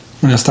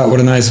I'm going to start with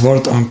a nice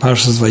word on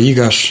Parshas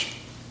Vayigash.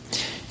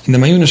 In the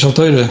Mayuna Shal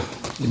Torah,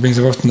 he brings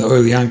a word from the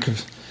Oil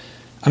Yankov.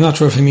 I'm not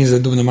sure if he means the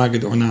Dubna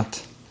Magid or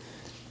not,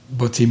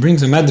 but he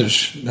brings a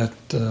medrash that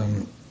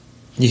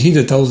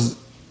Yehuda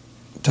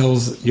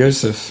tells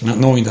Yosef, not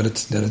knowing that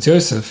it's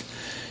Yosef,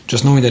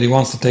 just knowing that he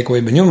wants to take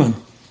away Benyamin.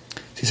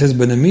 He says,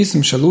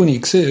 "Benamisim shaluni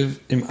ksiv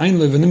im ein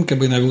levenimke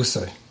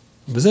benavusai,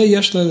 v'zeh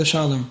yesh le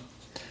l'shalom."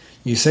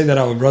 You say that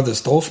our brother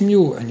stole from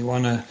you, and you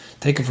want to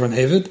take him for an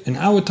avid. In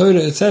our Torah,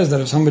 it says that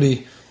if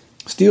somebody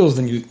steals,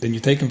 then you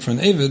take him for an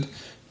avid,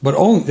 but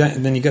only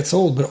then he gets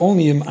sold, but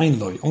only im ein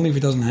loy, only if he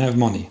doesn't have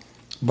money.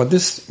 But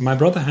this, my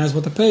brother has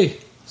what to pay,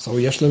 so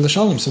yesh le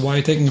l'shalom. So why are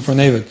you taking him for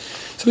an avid?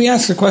 So he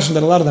asks a question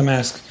that a lot of them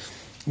ask: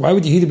 why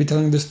would Yehuda be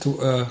telling this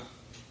to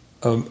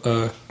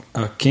a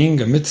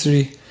king, a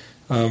Mitzri?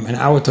 In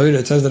our Torah,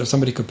 it says that if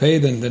somebody could pay,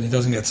 then he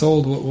doesn't get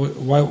sold.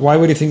 Why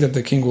would he think that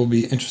the king will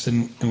be interested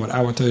in what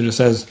our Torah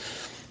says?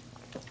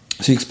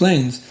 So he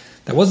explains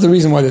that what's the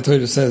reason why the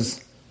Torah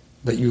says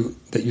that you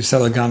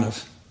sell a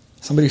ganav?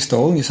 Somebody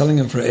stole and you're selling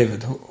him for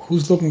Eved.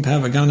 Who's looking to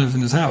have a ganav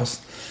in his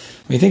house?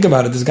 When you think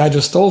about it, this guy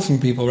just stole from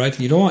people, right?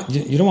 You don't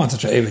want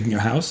such an Eved in your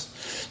house.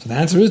 So the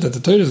answer is that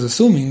the Torah is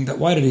assuming that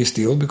why did he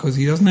steal? Because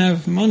he doesn't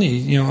have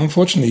money.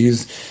 Unfortunately,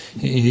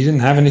 he didn't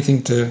have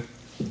anything to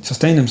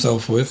sustain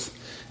himself with.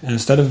 And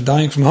instead of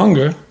dying from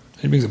hunger,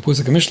 he brings a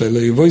pusik mishle.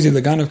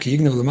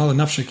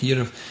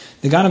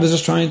 The ganav is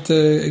just trying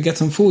to get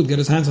some food, get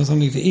his hands on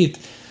something to eat.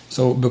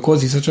 So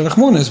because he's such a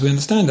rachmunis, we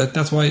understand that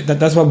that's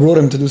what brought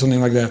him to do something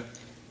like that.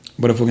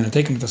 But if we're going to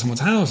take him to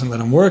someone's house and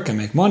let him work and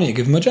make money and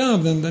give him a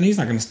job, then he's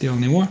not going to steal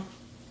anymore.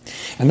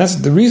 And that's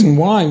the reason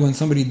why when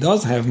somebody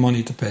does have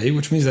money to pay,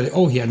 which means that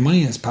he had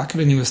money in his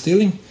pocket and he was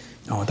stealing,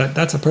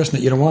 that's a person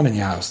that you don't want in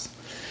your house.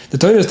 The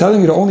Torah is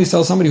telling you to only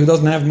sell somebody who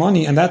doesn't have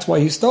money, and that's why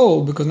he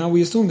stole, because now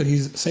we assume that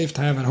he's safe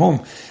to have at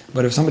home.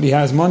 But if somebody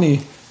has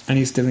money and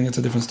he's stealing, it's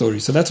a different story.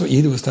 So that's what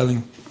Yehuda was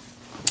telling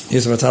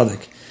Yosef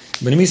HaTzadik.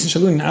 But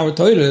in our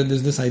Torah,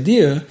 there's this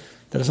idea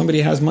that if somebody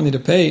has money to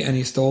pay and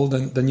he stole,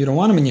 then you don't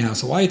want him in your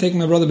house. So why are you taking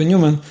my brother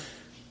Benyamin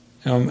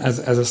as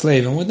a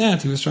slave? And with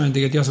that, he was trying to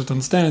get Yosef to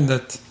understand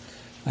that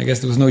I guess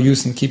there was no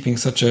use in keeping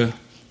such a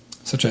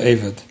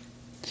Eved.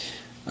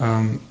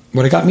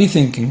 What it got me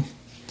thinking,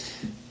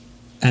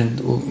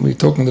 and we're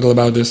talking a little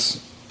about this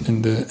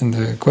in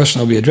the question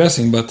I'll be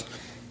addressing, but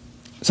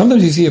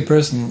sometimes you see a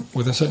person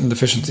with a certain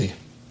deficiency.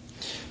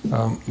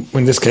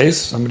 In this case,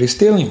 somebody's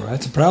stealing, right?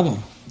 It's a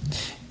problem.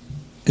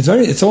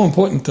 It's so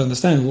important to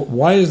understand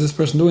why is this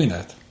person doing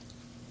that?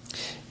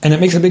 And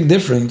it makes a big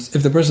difference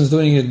if the person's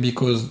doing it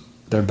because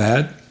they're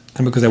bad,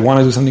 and because they want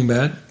to do something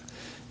bad,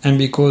 and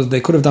because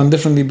they could have done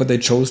differently but they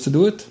chose to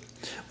do it.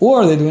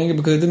 Or are they doing it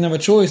because they didn't have a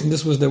choice and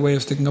this was their way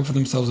of sticking up for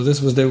themselves, or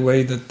this was their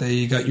way that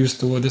they got used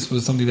to, or this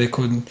was something they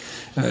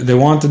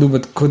wanted to do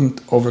but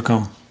couldn't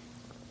overcome.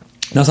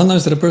 Now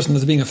sometimes to the person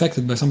that's being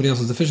affected by somebody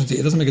else's deficiency,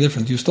 it doesn't make a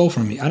difference. You stole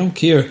from me. I don't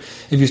care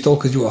if you stole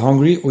because you were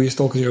hungry or you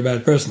stole because you're a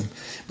bad person.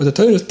 But the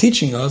Torah is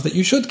teaching us that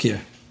you should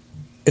care.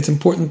 It's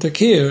important to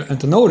care and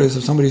to notice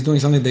if somebody's doing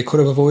something they could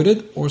have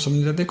avoided or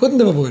something that they couldn't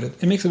have avoided.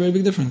 It makes a very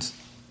big difference.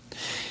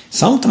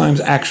 Sometimes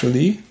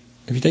actually,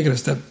 if you take it a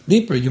step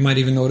deeper, you might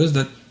even notice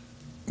that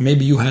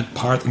maybe you had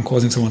part in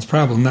causing someone's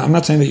problem. Now, I'm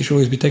not saying that you should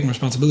always be taking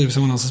responsibility for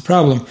someone else's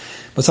problem,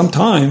 but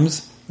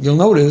sometimes you'll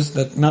notice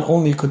that not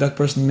only could that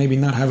person maybe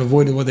not have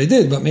avoided what they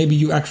did, but maybe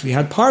you actually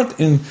had part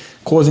in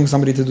causing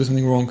somebody to do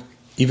something wrong,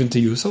 even to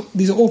you. So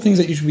these are all things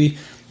that you should be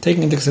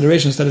taking into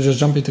consideration instead of just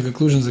jumping to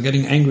conclusions or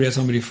getting angry at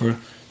somebody for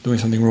doing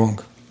something wrong.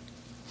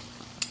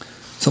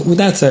 So with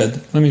that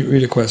said, let me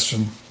read a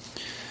question.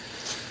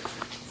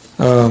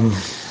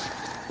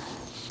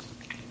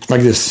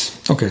 Like this.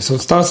 Okay, so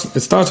it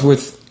starts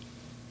with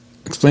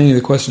explaining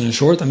the question in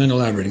short and then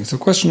elaborating. So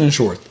question in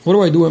short: what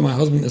do I do when my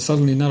husband is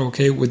suddenly not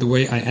okay with the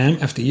way I am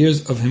after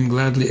years of him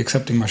gladly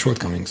accepting my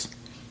shortcomings?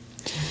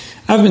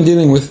 I've been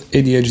dealing with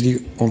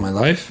ADHD all my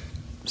life,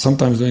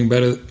 sometimes doing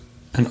better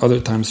and other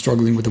times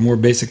struggling with the more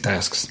basic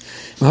tasks.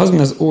 My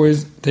husband has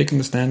always taken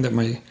the stand that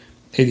my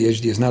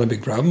ADHD is not a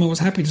big problem and was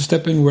happy to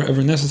step in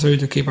wherever necessary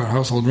to keep our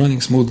household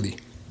running smoothly.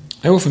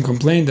 I often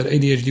complained that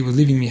ADHD was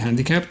leaving me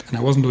handicapped and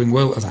I wasn't doing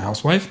well as a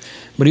housewife,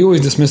 but he always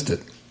dismissed it.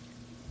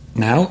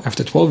 Now,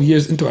 after 12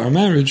 years into our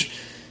marriage,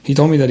 he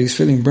told me that he's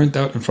feeling burnt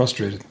out and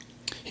frustrated.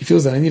 He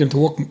feels that I need him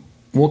to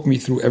walk me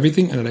through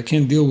everything and that I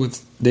can't deal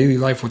with daily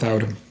life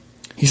without him.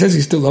 He says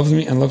he still loves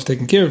me and loves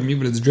taking care of me,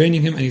 but it's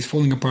draining him and he's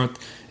falling apart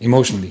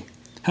emotionally.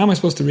 How am I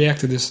supposed to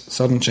react to this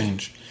sudden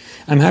change?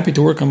 I'm happy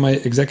to work on my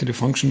executive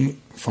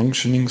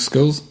functioning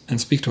skills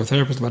and speak to a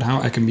therapist about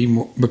how I can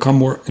become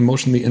more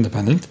emotionally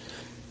independent,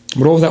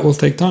 but all of that will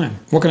take time.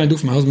 What can I do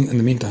for my husband in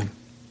the meantime?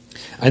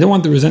 I don't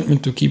want the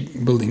resentment to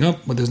keep building up,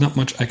 but there's not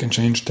much I can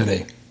change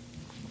today.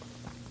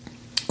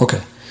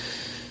 Okay.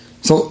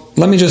 So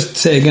let me just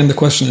say again the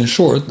question in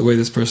short, the way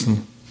this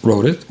person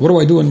wrote it. What do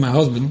I do when my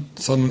husband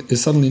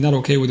is suddenly not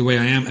okay with the way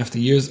I am after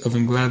years of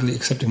him gladly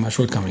accepting my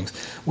shortcomings?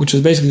 Which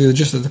is basically the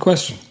gist of the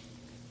question.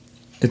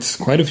 It's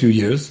quite a few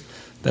years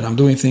that I'm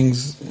doing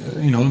things,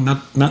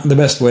 not in the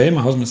best way.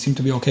 My husband seemed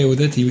to be okay with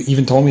it. He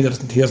even told me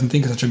that he doesn't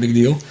think it's such a big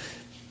deal.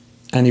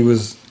 And he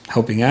was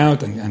helping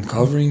out and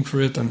covering for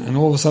it. And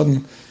all of a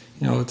sudden,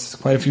 it's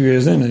quite a few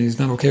years in and he's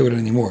not okay with it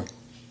anymore.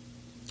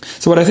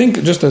 So what I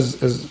think, just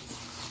as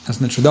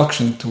an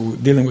introduction to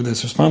dealing with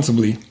this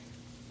responsibly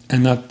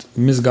and not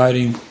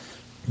misguiding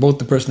both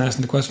the person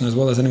asking the question as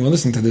well as anyone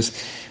listening to this,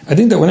 I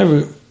think that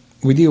whenever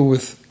we deal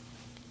with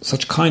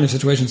such kind of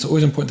situations, it's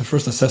always important to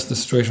first assess the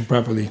situation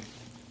properly.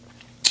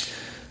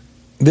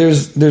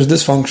 There's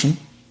dysfunction,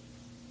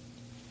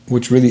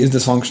 which really is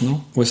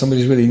dysfunctional, where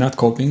somebody's really not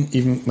coping,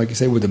 even, like you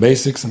say, with the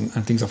basics, and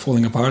things are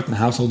falling apart, and the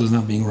household is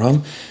not being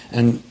run.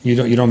 And you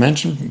don't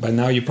mention, by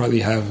now you probably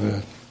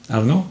have,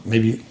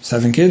 maybe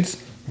 7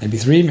 kids, maybe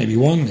 3, maybe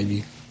 1,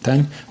 maybe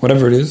 10,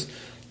 whatever it is.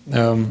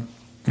 And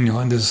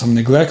there's some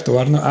neglect, or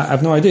I don't know, I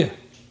have no idea.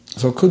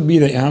 So it could be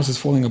that your house is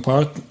falling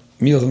apart,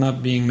 meals are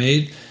not being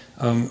made,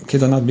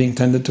 kids are not being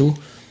tended to,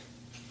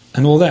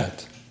 and all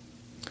that.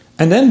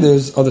 And then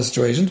there's other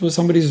situations where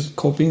somebody's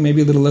coping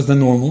maybe a little less than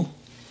normal,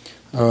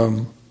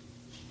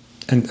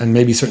 and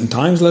maybe certain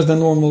times less than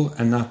normal,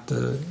 and not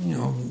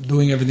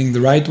doing everything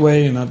the right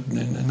way, and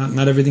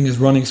not everything is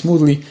running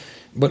smoothly,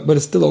 but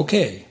it's still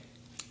okay.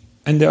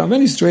 And there are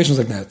many situations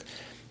like that.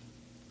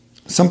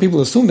 Some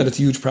people assume that it's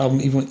a huge problem,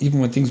 even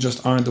when things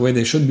just aren't the way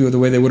they should be, or the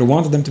way they would have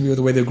wanted them to be, or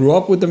the way they grew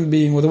up with them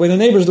being, or the way the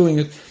neighbor's doing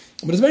it.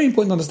 But it's very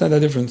important to understand that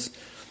difference.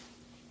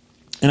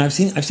 And I've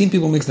seen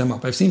people mix them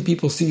up. I've seen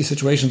people see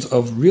situations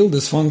of real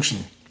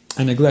dysfunction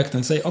and neglect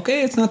and say,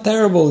 okay, it's not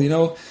terrible,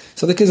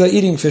 So the kids are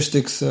eating fish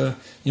sticks,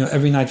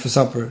 every night for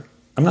supper.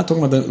 I'm not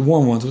talking about the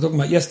warm ones. We're talking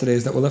about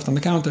yesterday's that were left on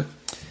the counter.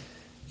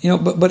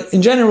 But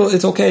in general,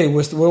 it's okay.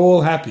 We're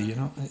all happy,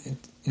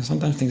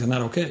 Sometimes things are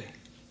not okay.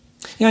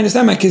 I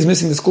understand my kid's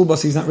missing the school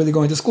bus. He's not really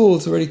going to school.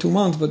 It's already 2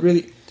 months. But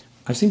really,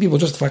 I've seen people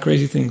justify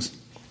crazy things.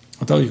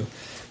 I'll tell you.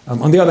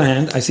 On the other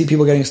hand, I see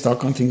people getting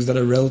stuck on things that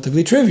are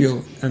relatively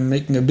trivial and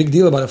making a big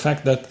deal about the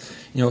fact that,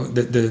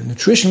 the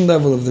nutrition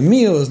level of the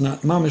meal is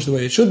not mamish the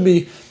way it should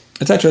be,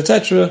 etc.,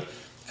 etc.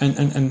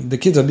 And the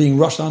kids are being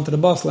rushed onto the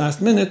bus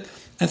last minute.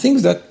 And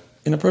things that,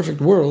 in a perfect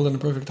world, in a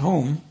perfect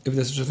home, if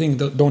there's such a thing,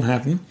 don't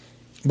happen.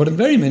 But in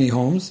very many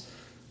homes,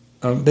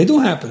 they do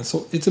happen.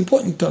 So it's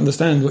important to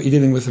understand what you're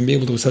dealing with and be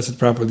able to assess it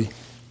properly.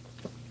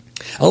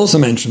 I'll also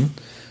mention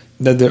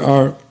that there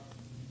are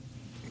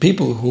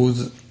people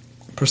whose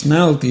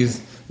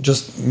personalities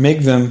just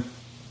make them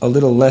a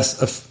little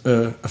less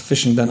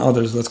efficient than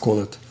others, let's call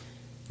it.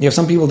 You have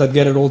some people that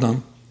get it all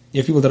done. You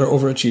have people that are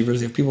overachievers.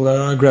 You have people that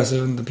are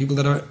aggressive, and the people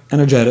that are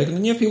energetic. And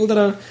then you have people that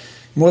are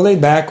more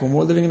laid back, or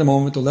more living in the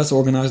moment, or less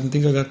organized, and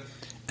things like that.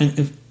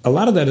 And a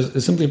lot of that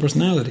is simply a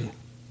personality.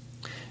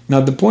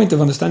 Now, the point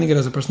of understanding it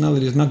as a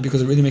personality is not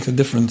because it really makes a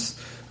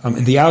difference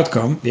in the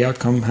outcome. The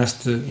outcome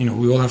has to,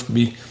 we all have to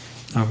be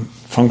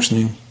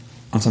functioning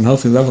on some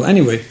healthy level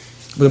anyway.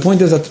 But the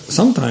point is that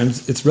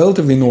sometimes it's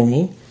relatively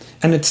normal,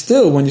 and it's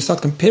still, when you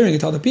start comparing it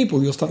to other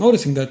people, you'll start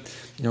noticing that,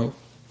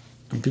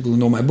 and people who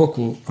know my book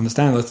will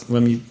understand.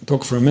 Let me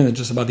talk for a minute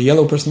just about the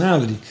yellow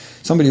personality.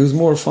 Somebody who's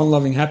more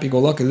fun-loving,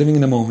 happy-go-lucky, living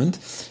in the moment,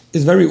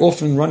 is very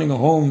often running a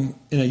home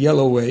in a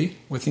yellow way,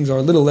 where things are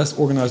a little less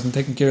organized and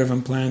taken care of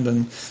and planned.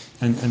 And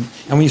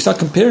when you start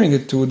comparing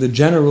it to the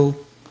general,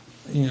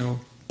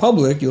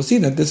 public, you'll see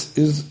that this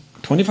is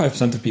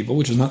 25% of people,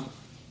 which is not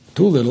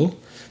too little.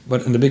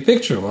 But in the big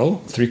picture,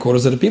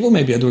 3/4 of the people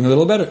maybe are doing a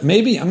little better.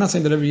 Maybe, I'm not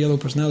saying that every yellow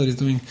personality is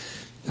doing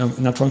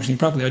not functioning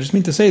properly. I just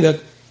mean to say that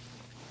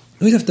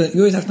you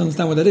always have to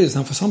understand what that is.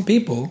 Now, for some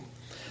people,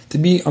 to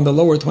be on the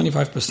lower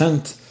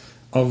 25%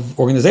 of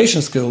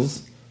organization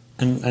skills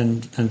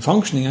and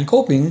functioning and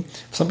coping,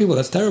 for some people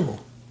that's terrible.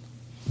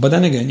 But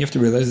then again, you have to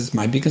realize this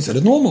might be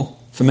considered normal.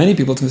 For many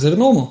people, it's considered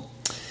normal.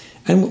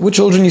 And with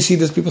children, you see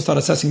this, people start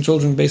assessing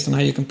children based on how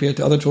you compare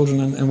to other children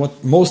and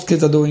what most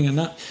kids are doing and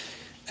not.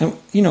 And,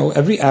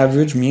 every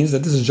average means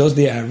that this is just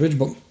the average,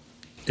 but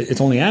it's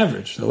only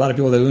average. A lot of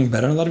people are doing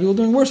better and a lot of people are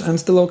doing worse, and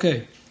it's still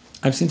okay.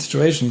 I've seen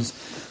situations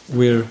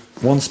where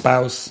one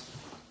spouse,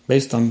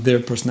 based on their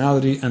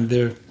personality and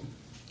their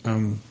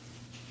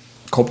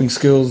coping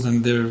skills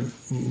and their,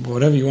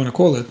 whatever you want to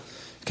call it,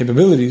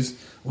 capabilities,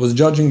 was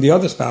judging the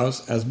other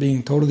spouse as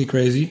being totally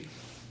crazy,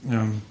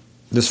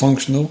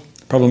 dysfunctional,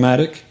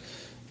 problematic,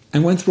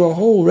 and went through a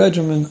whole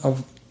regimen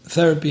of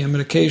therapy and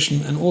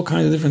medication and all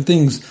kinds of different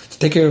things to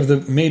take care of the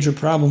major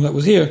problem that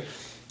was here,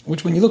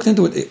 which when you looked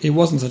into it, it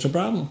wasn't such a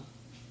problem.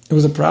 It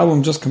was a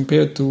problem just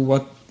compared to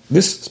what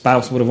this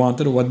spouse would have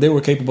wanted, or what they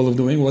were capable of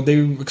doing, what they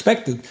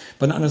expected,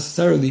 but not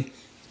necessarily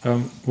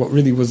what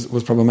really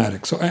was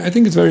problematic. So I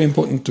think it's very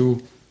important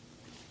to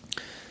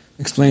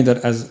explain that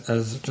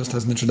as just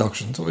as an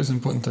introduction. It's always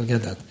important to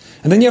get that.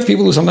 And then you have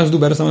people who sometimes do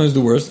better, sometimes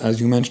do worse,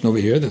 as you mentioned over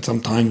here, that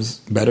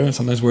sometimes better and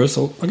sometimes worse.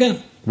 So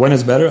again, when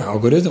it's better, how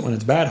good is it? When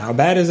it's bad, how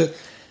bad is it?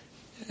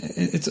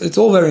 It's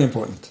all very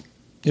important.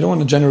 You don't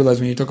want to generalize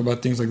when you talk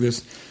about things like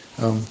this.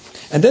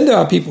 And then there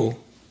are people,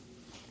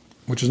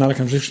 which is not a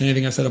contradiction to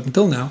anything I said up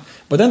until now,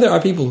 but then there are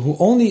people who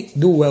only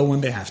do well when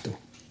they have to.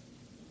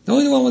 They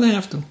only do well when they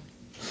have to.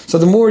 So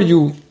the more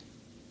you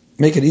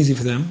make it easy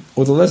for them,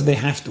 or the less they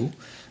have to,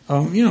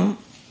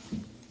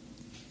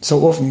 so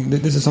often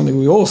this is something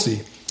we all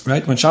see,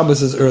 right? When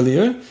Shabbos is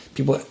earlier,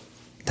 people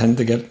tend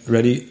to get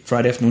ready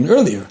Friday afternoon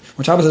earlier.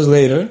 When Shabbos is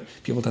later,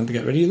 people tend to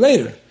get ready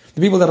later.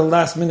 The people that are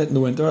last minute in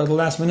the winter are the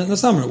last minute in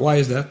the summer. Why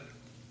is that?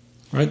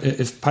 Right?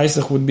 If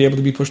Pesach would be able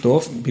to be pushed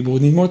off, people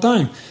would need more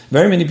time.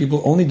 Very many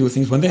people only do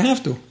things when they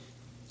have to.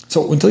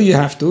 So until you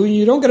have to,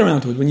 you don't get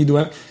around to it. When you do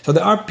have, so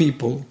there are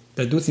people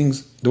that do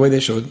things the way they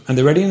should, and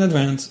they're ready in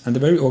advance, and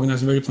they're very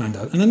organized and very planned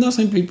out. And then there are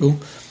some people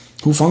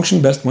who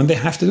function best when they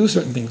have to do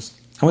certain things.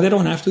 And when they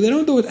don't have to, they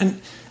don't do it.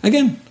 And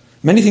again,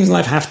 many things in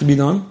life have to be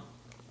done,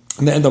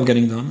 and they end up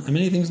getting done. And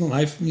many things in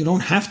life you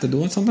don't have to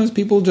do. And sometimes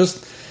people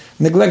just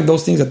neglect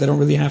those things that they don't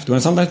really have to.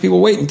 And sometimes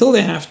people wait until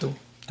they have to.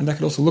 And that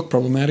could also look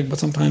problematic, but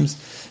sometimes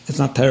it's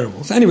not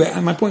terrible. So anyway,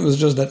 my point was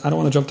just that I don't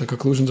want to jump to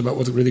conclusions about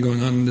what's really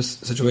going on in this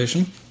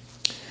situation.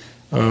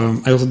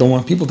 I also don't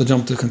want people to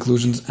jump to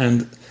conclusions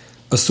and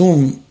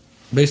assume,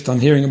 based on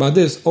hearing about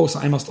this, so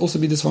I must also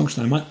be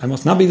dysfunctional, I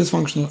must not be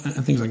dysfunctional,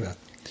 and things like that.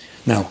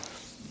 Now,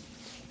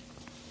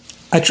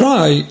 I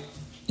try,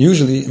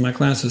 usually in my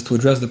classes, to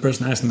address the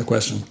person asking the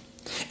question,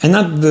 and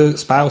not the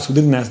spouse who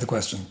didn't ask the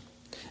question.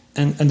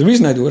 And the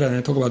reason I do it, and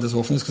I talk about this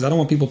often, is because I don't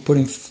want people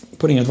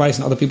putting advice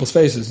in other people's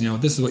faces.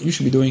 This is what you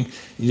should be doing.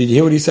 Did you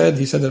hear what he said?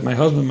 He said that my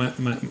husband,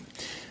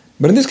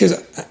 But in this case,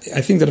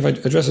 I think that if I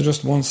address it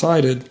just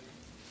one-sided,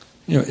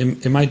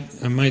 it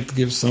might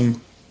give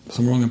some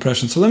wrong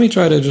impression. So let me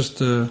try to just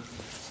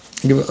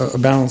give a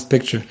balanced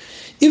picture.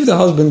 If the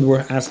husband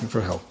were asking for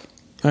help,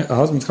 right? A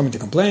husband's coming to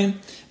complain.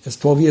 It's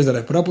 12 years that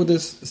I put up with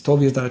this. It's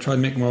 12 years that I tried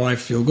to make my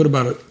wife feel good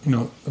about it,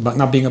 about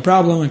not being a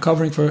problem and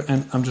covering for her,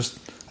 and I'm just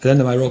at the end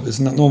of my rope. It's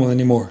not normal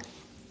anymore.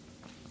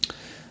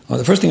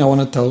 The first thing I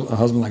want to tell a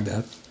husband like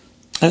that,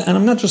 and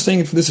I'm not just saying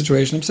it for this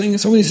situation, I'm saying in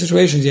so many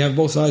situations you have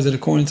both sides of the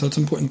coin, so it's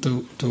important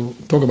to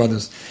talk about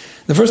this.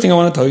 The first thing I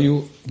want to tell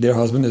you, dear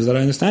husband, is that I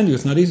understand you.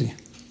 It's not easy.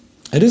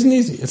 It isn't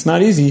easy. It's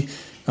not easy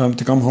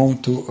to come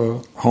home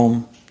to a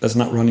home that's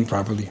not running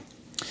properly.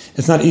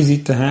 It's not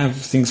easy to have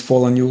things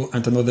fall on you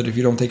and to know that if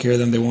you don't take care of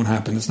them, they won't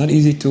happen. It's not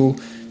easy to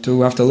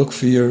have to look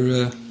for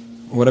your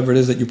whatever it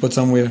is that you put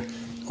somewhere,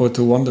 or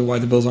to wonder why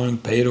the bills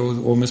aren't paid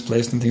or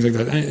misplaced and things like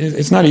that.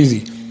 It's not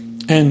easy.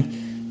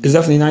 And it's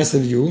definitely nice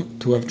of you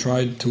to have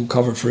tried to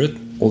cover for it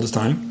all this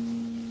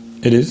time.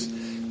 It is.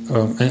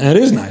 And it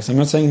is nice. I'm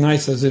not saying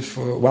nice as if,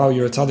 wow,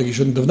 you're a tzaddik, you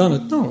shouldn't have done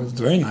it. No, it's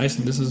very nice,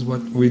 and this is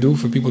what we do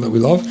for people that we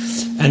love.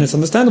 And it's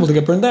understandable to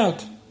get burned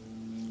out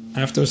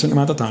after a certain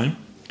amount of time.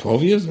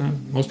 12 years?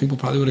 Most people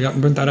probably would have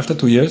gotten burnt out after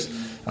 2 years.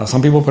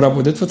 Some people put up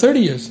with it for 30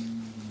 years.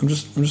 I'm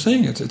just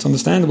saying it's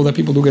understandable that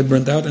people do get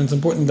burnt out, and it's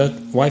important that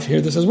wife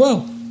hear this as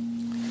well.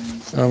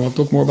 I'll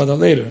talk more about that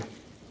later.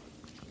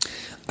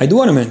 I do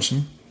want to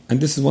mention, and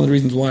this is one of the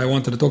reasons why I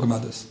wanted to talk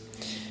about this,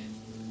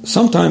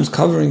 sometimes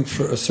covering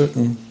for a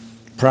certain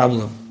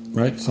problem,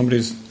 right?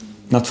 Somebody's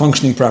not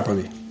functioning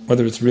properly,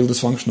 whether it's real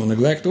dysfunctional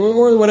neglect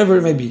or whatever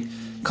it may be.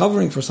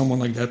 Covering for someone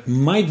like that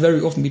might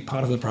very often be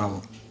part of the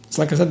problem. It's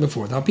like I said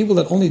before, there are people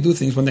that only do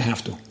things when they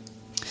have to.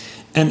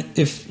 And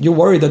if you're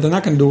worried that they're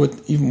not going to do it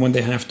even when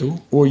they have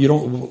to, or you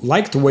don't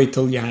like to wait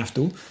till you have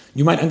to,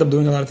 you might end up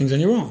doing a lot of things on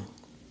your own.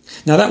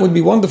 Now that would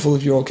be wonderful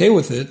if you're okay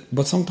with it,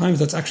 but sometimes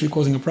that's actually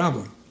causing a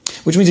problem.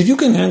 Which means if you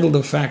can handle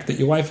the fact that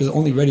your wife is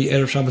only ready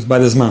Erev Shabbos by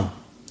the Zman,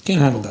 you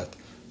can't handle that.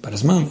 By the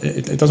Zman,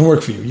 it doesn't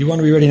work for you. You want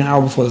to be ready an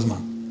hour before the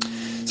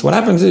Zman. So what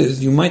happens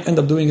is, you might end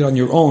up doing it on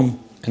your own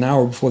an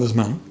hour before the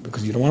Zman,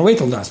 because you don't want to wait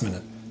till the last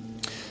minute.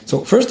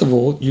 So first of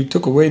all, you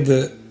took away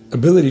the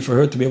ability for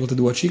her to be able to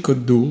do what she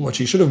could do, what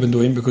she should have been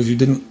doing, because you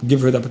didn't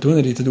give her the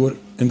opportunity to do it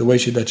in the way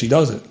that she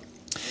does it.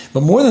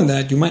 But more than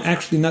that, you might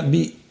actually not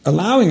be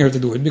allowing her to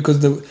do it, because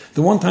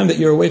the one time that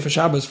you're away for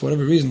Shabbos, for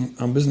whatever reason,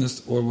 on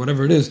business or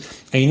whatever it is,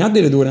 and you're not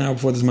there to do it an hour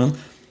before this month,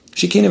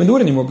 she can't even do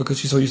it anymore because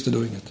she's so used to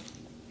doing it.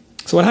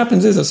 So what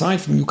happens is,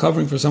 aside from you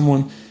covering for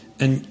someone,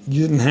 and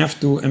you didn't have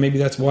to, and maybe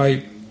that's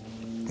why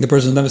the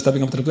person is never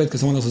stepping up to the plate because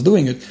someone else is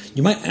doing it,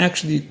 you might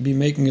actually be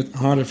making it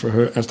harder for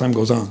her as time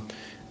goes on.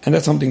 And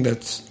that's something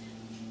that's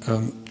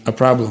a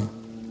problem.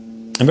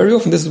 And very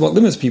often this is what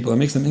limits people and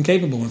makes them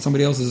incapable when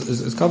somebody else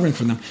is covering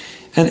for them.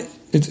 And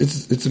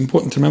it's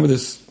important to remember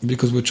this,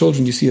 because with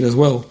children you see it as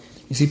well.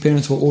 You see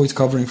parents who are always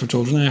covering for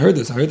children. And I heard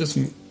this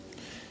from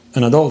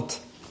an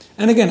adult.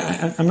 And again,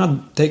 I'm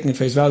not taking it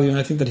face value, and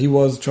I think that he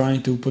was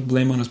trying to put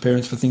blame on his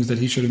parents for things that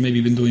he should have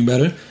maybe been doing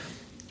better.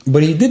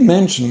 But he did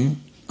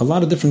mention a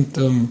lot of different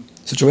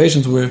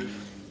situations where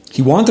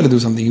he wanted to do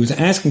something. He was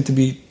asking to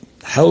be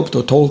helped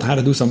or told how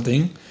to do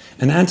something.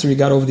 And the answer he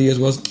got over the years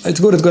was, it's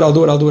good, I'll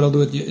do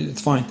it,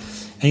 it's fine.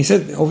 And he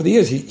said over the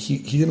years, he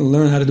didn't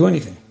learn how to do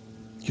anything.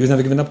 He was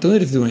never given the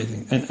opportunity to do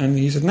anything. And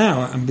he said,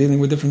 now I'm dealing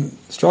with different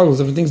struggles,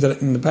 different things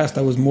that in the past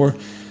I was more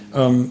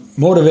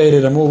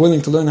motivated and more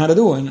willing to learn how to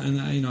do.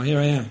 And here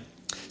I am.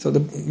 So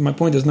my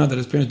point is not that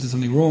his parents did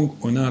something wrong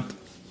or not.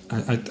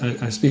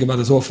 I speak about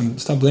this often.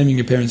 Stop blaming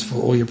your parents for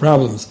all your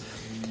problems.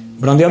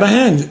 But on the other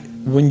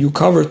hand, when you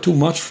cover too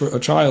much for a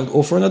child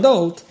or for an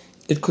adult,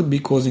 it could be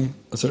causing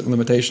a certain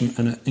limitation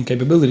and an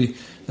incapability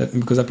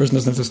because that person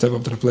doesn't have to step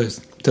up to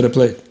the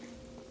plate.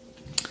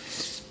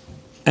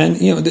 And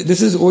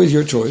this is always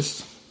your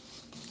choice.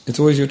 It's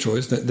always your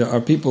choice. That there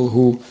are people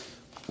who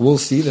will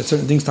see that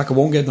certain things taka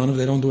won't get done if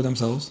they don't do it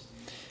themselves.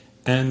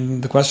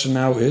 And the question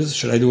now is,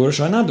 should I do it or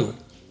should I not do it?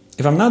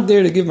 If I'm not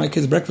there to give my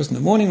kids breakfast in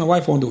the morning, my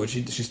wife won't do it.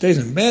 She stays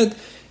in bed,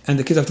 and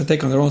the kids have to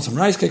take on their own some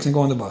rice cakes and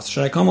go on the bus.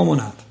 Should I come home or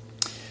not?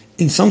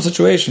 In some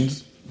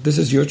situations, this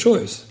is your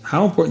choice.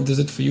 How important is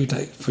it for you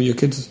for your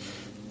kids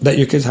that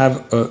your kids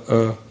have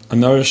a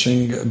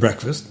nourishing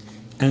breakfast?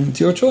 And it's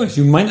your choice.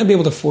 You might not be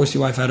able to force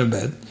your wife out of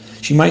bed.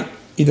 She might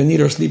either need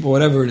her sleep or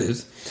whatever it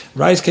is.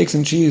 Rice cakes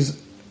and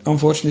cheese,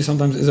 unfortunately,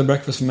 sometimes is a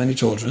breakfast for many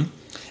children.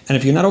 And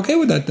if you're not okay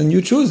with that, then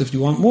you choose if you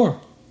want more.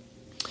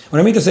 What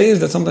I mean to say is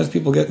that sometimes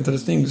people get into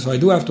this thing, so I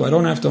do have to, I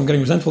don't have to, I'm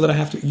getting resentful that I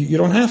have to. You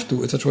don't have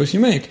to. It's a choice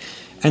you make.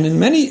 And in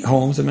many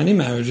homes, in many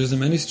marriages, in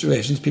many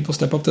situations, people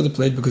step up to the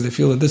plate because they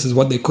feel that this is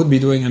what they could be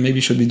doing and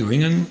maybe should be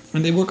doing, and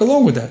they work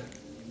along with that.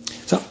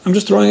 So I'm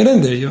just throwing it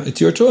in there.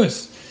 It's your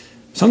choice.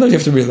 Sometimes you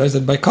have to realize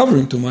that by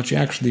covering too much,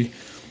 you're actually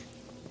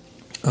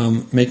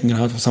making it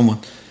hard for someone.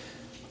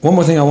 One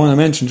more thing I want to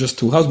mention just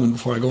to husband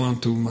before I go on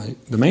to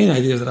the main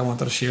ideas that I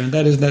wanted to share, and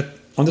that is that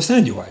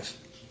understand your wife.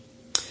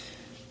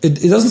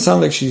 It doesn't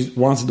sound like she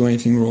wants to do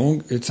anything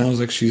wrong. It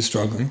sounds like she's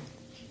struggling.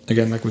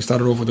 Again, like we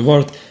started off with the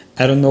word,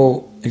 I don't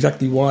know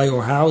exactly why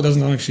or how. It doesn't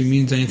sound like she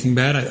means anything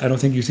bad. I don't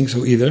think you think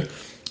so either.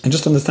 And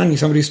just understanding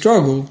somebody's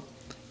struggle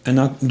and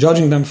not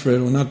judging them for it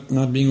or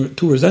not being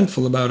too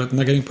resentful about it,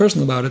 not getting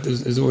personal about it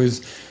is always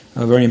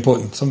very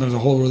important. Sometimes a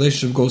whole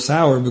relationship goes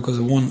sour because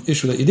of one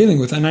issue that you're dealing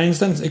with. And I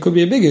understand it could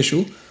be a big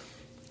issue,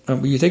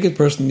 but you take it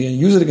personally and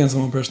use it against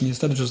someone personally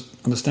instead of just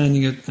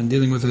understanding it and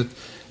dealing with it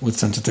with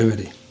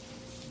sensitivity.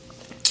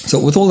 So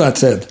with all that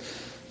said,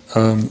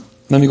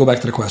 let me go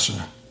back to the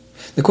questioner.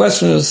 The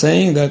questioner is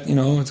saying that,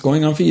 it's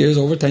going on for years,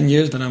 over 10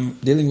 years, that I'm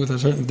dealing with a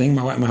certain thing.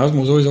 My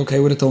husband was always okay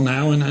with it till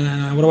now,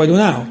 and what do I do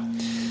now?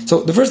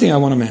 So the first thing I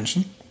want to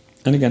mention,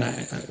 and again, I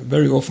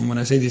very often when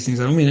I say these things,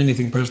 I don't mean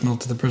anything personal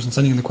to the person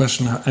sending in the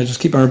question. I just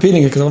keep on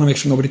repeating it because I want to make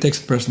sure nobody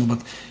takes it personal,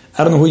 but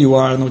I don't know who you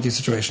are, I don't know what your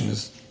situation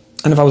is.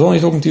 And if I was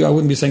only talking to you, I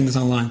wouldn't be saying this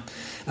online.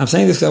 I'm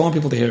saying this because I want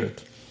people to hear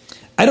it.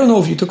 I don't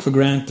know if you took for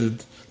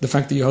granted the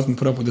fact that your husband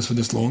put up with this for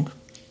this long.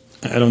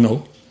 I don't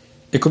know.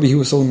 It could be he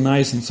was so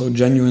nice and so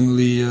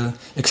genuinely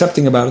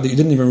accepting about it that you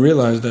didn't even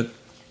realize that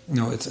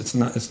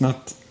it's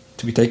not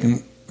to be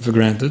taken for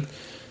granted.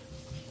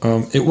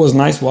 It was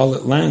nice while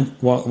it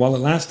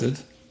lasted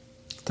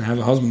to have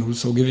a husband who's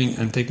so giving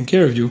and taking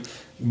care of you,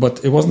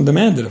 but it wasn't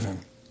demanded of him.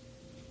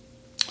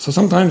 So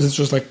sometimes it's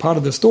just like part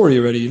of the story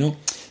already.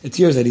 It's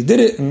years that he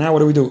did it, and now what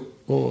do we do?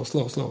 Oh,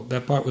 slow.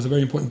 That part was a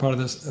very important part of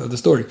this the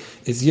story.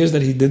 It's years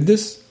that he did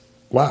this.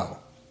 Wow.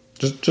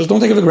 Just don't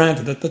take it for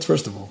granted. That's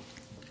first of all.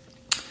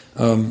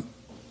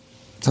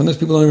 Sometimes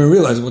people don't even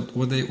realize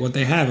what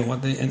they have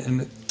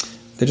and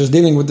they're just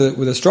dealing with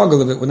the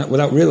struggle of it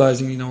without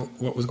realizing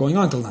what was going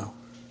on till now.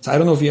 So I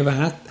don't know if you ever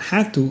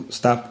had to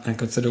stop and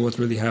consider what's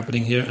really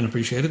happening here and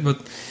appreciate it, but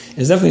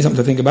it's definitely something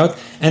to think about.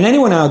 And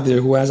anyone out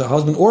there who has a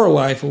husband or a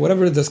wife or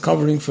whatever it is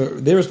covering for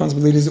their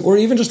responsibilities or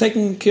even just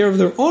taking care of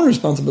their own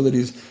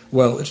responsibilities,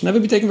 well, it should never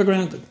be taken for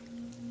granted.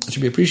 It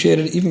should be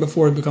appreciated even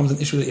before it becomes an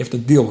issue that you have to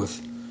deal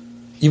with.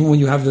 Even when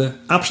you have the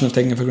option of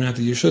taking it for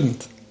granted, you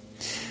shouldn't.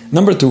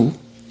 Number two,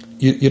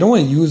 you don't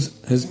want to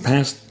use his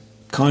past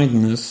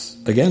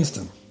kindness against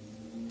him.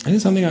 And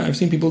it's something I've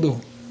seen people do.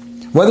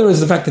 Whether it's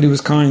the fact that he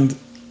was kind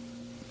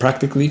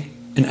practically,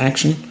 in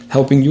action,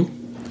 helping you,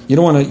 you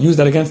don't want to use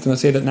that against him and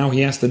say that now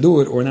he has to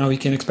do it or now he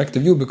can't expect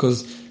of you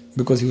because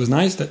he was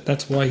nice,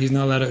 that's why he's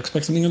not allowed to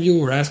expect something of you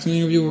or ask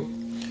something of you.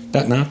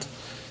 That not.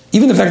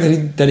 Even the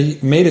fact that he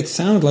made it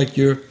sound like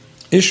your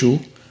issue,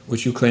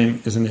 which you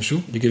claim is an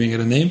issue, you're giving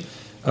it a name,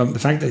 the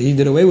fact that he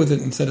did away with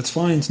it and said it's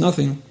fine, it's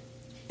nothing,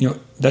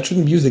 that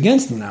shouldn't be used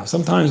against him now.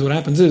 Sometimes what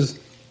happens is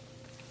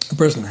a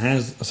person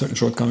has a certain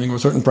shortcoming or a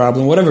certain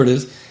problem, whatever it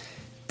is,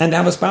 and to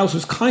have a spouse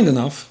who's kind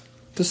enough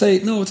to say,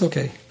 no, it's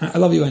okay, I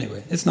love you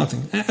anyway, it's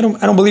nothing. I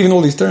don't believe in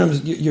all these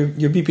terms,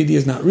 your BPD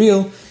is not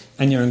real,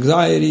 and your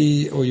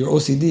anxiety or your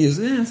OCD is,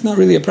 it's not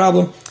really a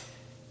problem.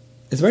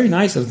 It's very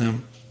nice of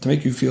them to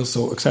make you feel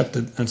so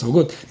accepted and so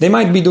good. They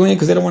might be doing it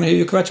because they don't want to hear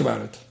you kvetch about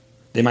it.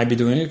 They might be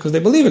doing it because they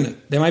believe in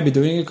it. They might be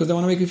doing it because they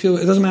want to make you feel,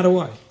 it doesn't matter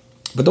why.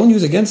 But don't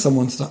use against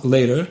someone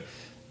later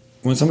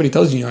when somebody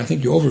tells you, I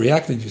think you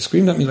overreacted, you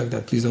screamed at me like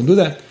that, please don't do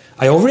that.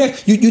 I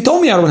overreact. You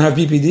told me I don't have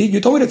BPD. You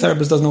told me the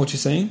therapist doesn't know what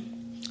she's saying.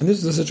 And this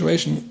is a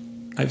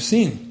situation I've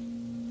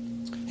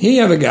seen. Here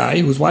you have a guy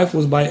whose wife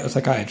was by a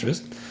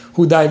psychiatrist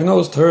who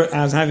diagnosed her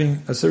as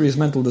having a serious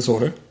mental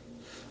disorder,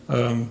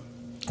 a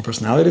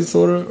personality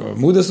disorder, or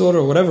mood disorder,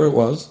 or whatever it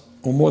was,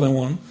 or more than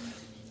one.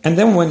 And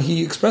then when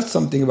he expressed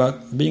something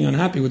about being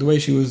unhappy with the way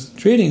she was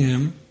treating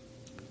him,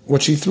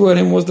 what she threw at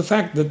him was the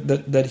fact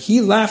that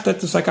he laughed at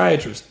the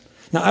psychiatrist.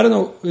 Now, I don't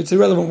know, it's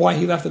irrelevant why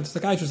he laughed at the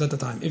psychiatrist at the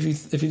time. If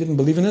he didn't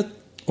believe in it,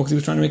 or because he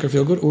was trying to make her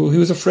feel good, or he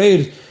was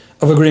afraid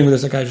of agreeing with the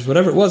psychiatrist,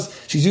 whatever it was,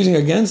 she's using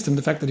against him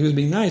the fact that he was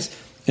being nice.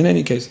 in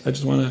any case, I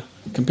just want to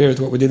compare it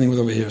to what we're dealing with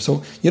over here.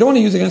 So you don't want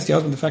to use against your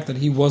husband the fact that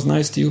he was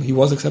nice to you, he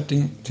was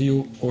accepting to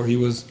you, or he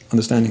was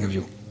understanding of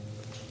you.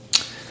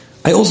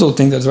 I also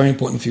think that's very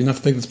important for you not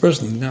to take this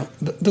personally. Now,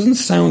 it doesn't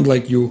sound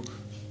like you,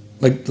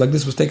 like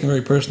this was taken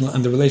very personal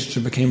and the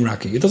relationship became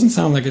rocky. It doesn't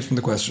sound like it from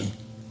the question.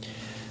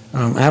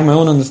 I have my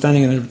own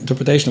understanding and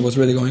interpretation of what's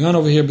really going on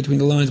over here between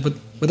the lines, but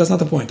that's not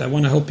the point. I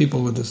want to help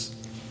people with this.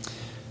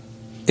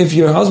 If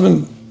your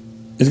husband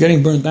is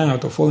getting burnt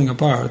out or falling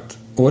apart,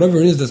 or whatever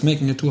it is that's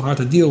making it too hard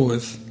to deal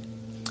with,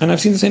 and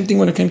I've seen the same thing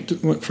when it came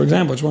to, for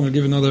example, I just want to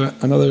give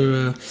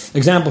another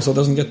example so it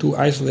doesn't get too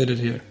isolated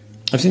here.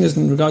 I've seen this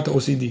in regard to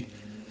OCD.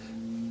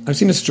 I've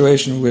seen a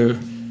situation where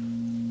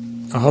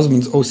a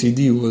husband's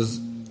OCD was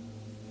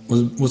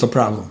a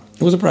problem.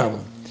 It was a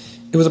problem.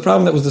 It was a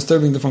problem that was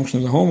disturbing the function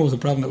of the home. It was a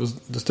problem that was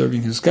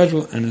disturbing his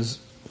schedule and his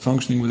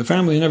functioning with the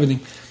family and everything.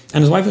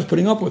 And his wife was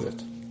putting up with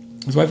it.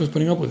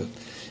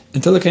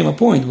 Until there came a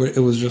point where it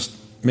was just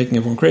making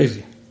everyone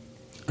crazy.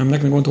 I'm not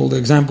going to go into all the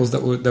examples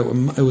it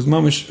was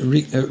mamish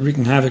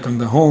wreaking havoc on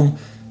the home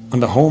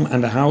and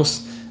the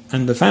house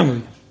and the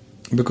family,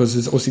 because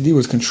his OCD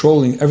was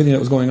controlling everything that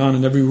was going on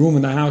in every room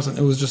in the house, and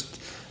it was just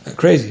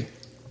crazy.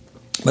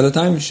 By the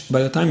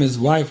time his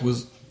wife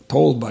was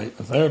told by a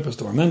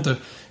therapist or a mentor,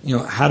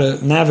 how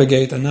to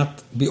navigate and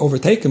not be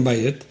overtaken by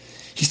it,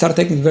 he started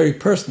taking it very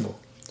personal.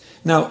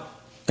 Now,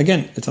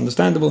 again, it's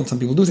understandable, and some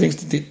people do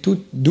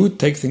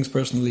take things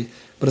personally,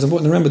 but it's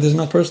important to remember this is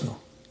not personal.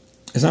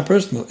 It's not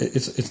personal.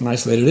 It's an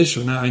isolated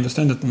issue. Now, I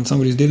understand that when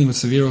somebody's dealing with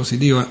severe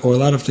OCD or a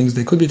lot of things,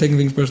 they could be taking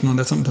things personal, and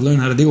that's something to learn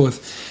how to deal with.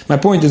 My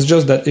point is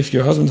just that if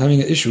your husband's having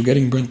an issue,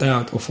 getting burnt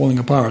out or falling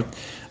apart,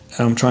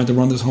 trying to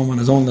run this home on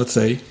his own, let's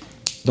say,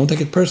 don't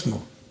take it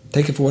personal.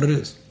 Take it for what it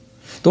is.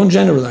 Don't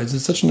generalize.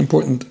 It's such an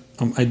important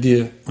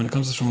idea when it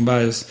comes to Shalom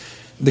Bayis.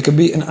 There could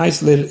be an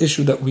isolated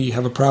issue that we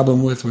have a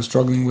problem with, we're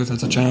struggling with,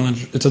 it's a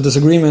challenge, it's a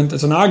disagreement,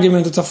 it's an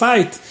argument, it's a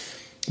fight,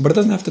 but it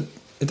doesn't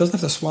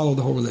have to swallow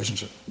the whole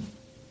relationship.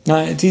 Now,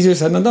 it's easier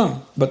said than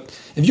done, but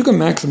if you can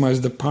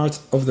maximize the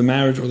parts of the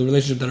marriage or the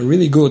relationship that are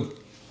really good,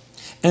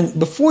 and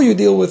before you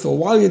deal with or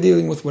while you're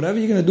dealing with whatever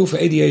you're going to do for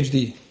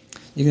ADHD,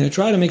 you're going to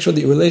try to make sure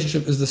that your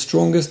relationship is the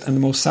strongest and the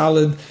most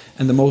solid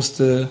and the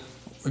most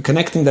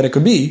connecting that it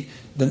could be,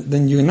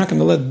 then you're not going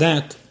to let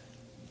that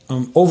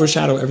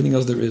overshadow everything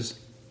else there is.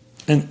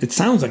 And it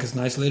sounds like it's an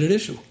isolated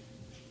issue.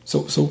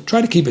 So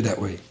try to keep it that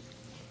way.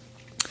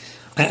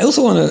 I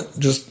also want to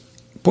just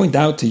point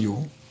out to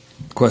you,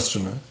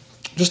 questioner,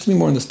 just to be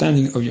more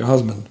understanding of your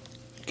husband,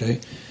 okay?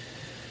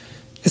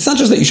 It's not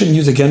just that you shouldn't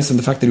use against him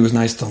the fact that he was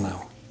nice till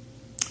now.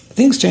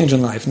 Things change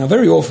in life. Now,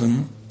 very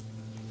often,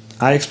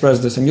 I express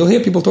this, and you'll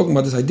hear people talking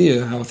about this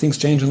idea, how things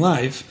change in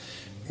life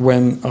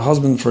when a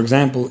husband, for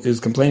example, is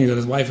complaining that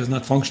his wife is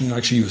not functioning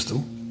like she used to,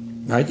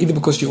 right? Either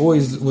because she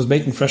always was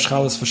baking fresh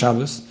challahs for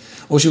Shabbos,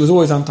 or she was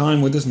always on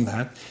time with this and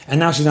that, and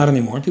now she's not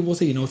anymore. People will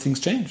say,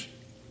 things change.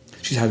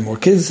 She's had more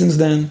kids since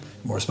then,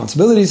 more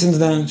responsibilities since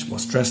then, she's more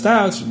stressed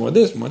out, she's more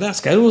this, more that,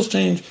 schedules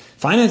change,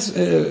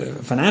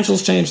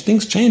 financials change,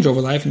 things change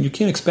over life, and you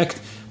can't expect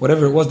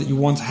whatever it was that you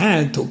once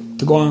had to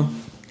go on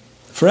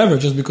forever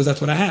just because that's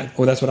what I had,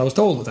 or that's what I was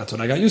told, or that's what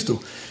I got used to.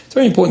 It's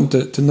very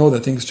important to know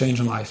that things change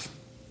in life.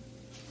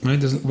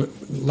 Right?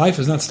 Life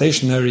is not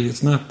stationary,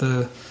 it's not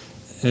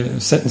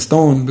set in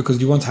stone because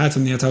you once had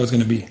something, that's how it's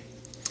going to be.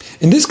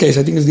 In this case,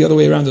 I think it's the other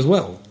way around as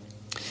well.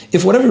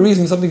 If for whatever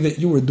reason something that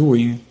you were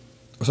doing,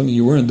 or something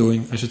you weren't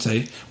doing, I should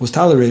say, was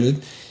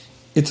tolerated,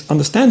 it's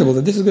understandable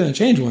that this is going to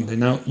change one day.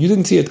 Now, you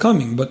didn't see it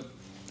coming, but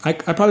I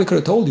probably could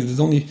have told you there's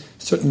only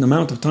a certain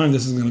amount of time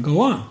this is going to go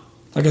on.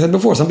 Like I said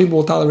before, some people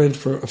will tolerate it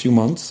for a few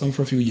months, some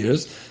for a few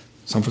years,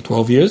 some for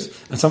 12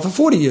 years, and some for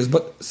 40 years.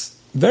 But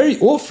very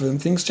often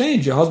things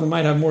change. Your husband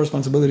might have more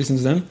responsibility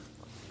since then.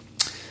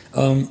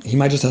 He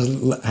might just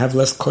have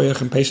less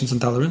koyach and patience and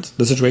tolerance.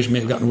 The situation may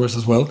have gotten worse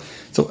as well.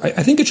 So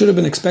I think it should have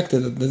been expected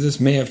that this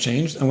may have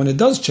changed. And when it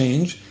does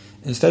change,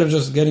 instead of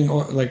just getting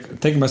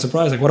taken by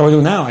surprise, what do I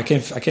do now? I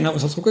can't help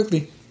myself so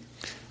quickly.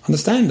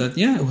 Understand that,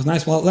 it was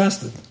nice while it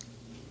lasted.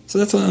 So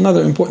that's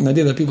another important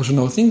idea that people should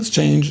know. Things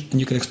change, and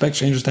you can expect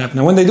changes to happen.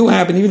 Now, when they do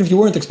happen, even if you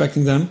weren't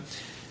expecting them,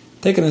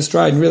 take it in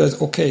stride and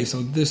realize, okay,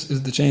 so this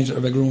is the change that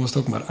Rabbi Grun was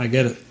talking about. I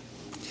get it.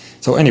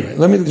 So anyway,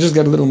 let me just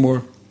get a little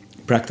more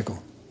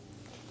practical.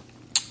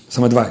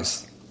 Some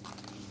advice.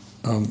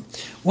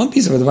 One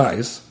piece of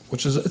advice,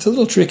 it's a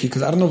little tricky,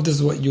 because I don't know if this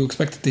is what you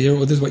expected to hear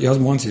or this is what your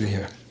husband wants you to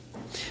hear.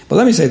 But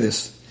let me say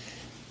this.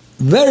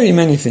 Very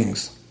many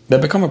things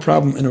that become a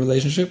problem in a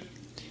relationship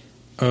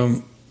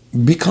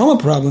become a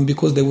problem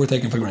because they were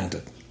taken for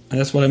granted. And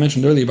that's what I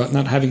mentioned earlier about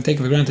not having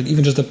taken for granted.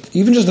 Even just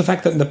the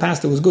fact that in the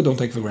past it was good, don't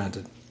take for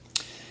granted.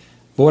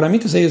 But what I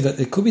mean to say is that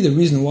it could be the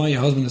reason why your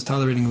husband is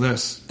tolerating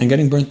less and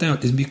getting burnt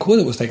out is because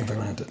it was taken for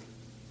granted.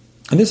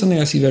 And this is something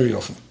I see very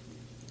often.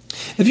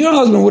 If your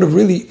husband would have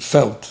really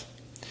felt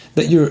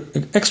that you're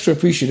extra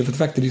appreciative of the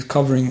fact that he's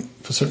covering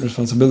for certain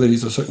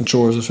responsibilities or certain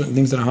chores or certain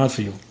things that are hard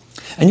for you,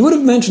 and you would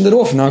have mentioned it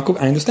often. Now,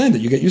 I understand that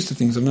you get used to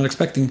things. I'm not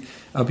expecting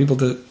people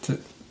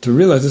to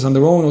realize this on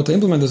their own or to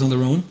implement this on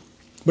their own.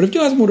 But if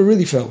your husband would have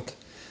really felt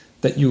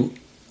that you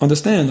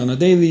understand on a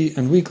daily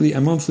and weekly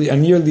and monthly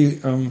and yearly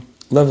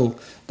level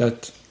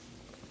that,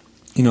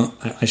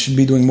 I should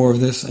be doing more of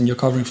this, and you're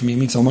covering for me, it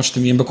means so much to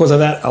me, and because of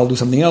that, I'll do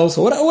something else,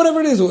 or whatever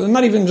it is, or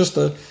not even just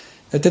a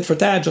tit for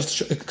tat, just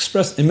to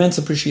express immense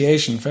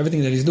appreciation for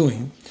everything that he's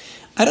doing,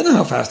 I don't know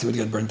how fast he would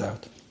get burnt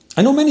out.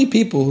 I know many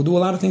people who do a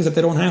lot of things that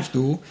they don't have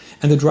to,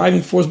 and the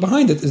driving force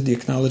behind it is the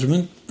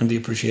acknowledgement and the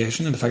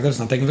appreciation and the fact that it's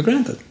not taken for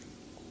granted.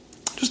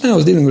 Just now I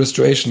was dealing with a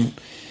situation.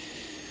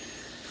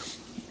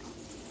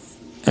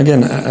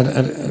 Again,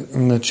 I'm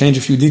going to change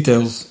a few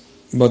details,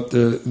 but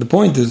the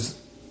point is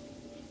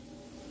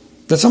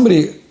that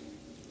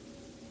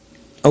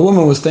a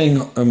woman was staying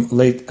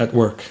late at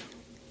work.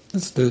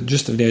 That's the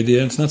gist of the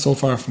idea. It's not so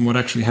far from what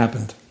actually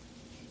happened.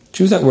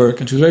 She was at work,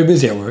 and she was very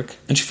busy at work,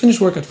 and she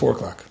finished work at 4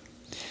 o'clock.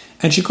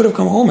 And she could have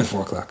come home at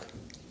 4 o'clock.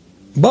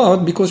 But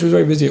because she was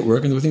very busy at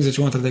work, and there were things that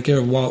she wanted to take care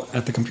of while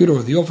at the computer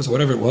or the office or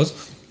whatever it was,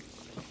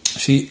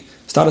 she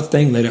started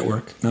staying late at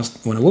work. Now,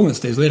 when a woman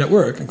stays late at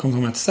work and comes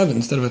home at 7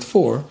 instead of at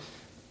 4,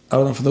 I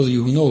don't know, for those of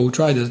you who know, who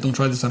try this, don't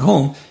try this at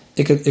home,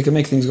 it could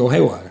make things go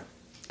haywire.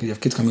 Because you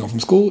have kids coming home from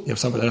school, you have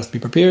supper that has to be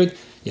prepared,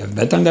 you have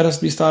bedtime that has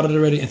to be started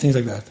already, and things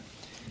like that.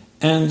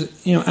 And,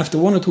 after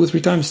 1 or 2 or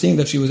 3 times seeing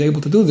that she was able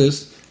to do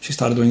this, she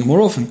started doing it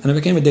more often, and it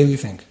became a daily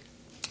thing.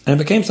 And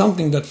it became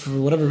something that, for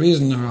whatever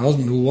reason, her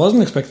husband, who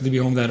wasn't expected to be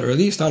home that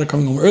early, started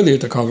coming home earlier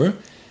to cover,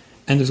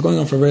 and it was going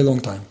on for a very long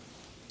time.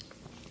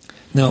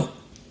 Now,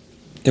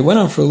 it went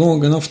on for a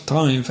long enough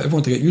time for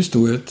everyone to get used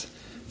to it,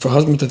 for a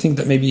husband to think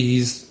that maybe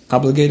he's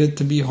obligated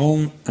to be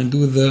home and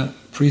do the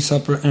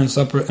pre-supper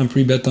and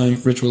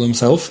pre-bedtime ritual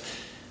himself,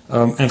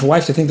 and for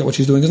wife to think that what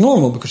she's doing is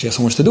normal because she has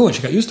so much to do, and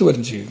she got used to it,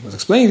 and she was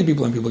explaining to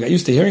people, and people got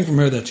used to hearing from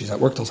her that she's at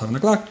work till 7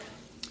 o'clock,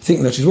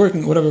 thinking that she's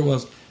working, whatever it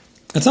was.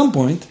 At some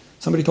point,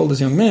 somebody told this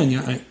young man,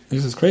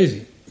 this is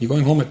crazy. You're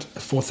going home at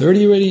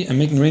 4:30 already and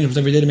making arrangements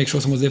every day to make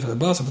sure someone's there for the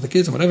bus or for the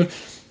kids or whatever.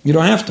 You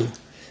don't have to.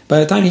 By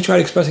the time he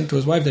tried expressing to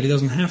his wife that he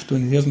doesn't have to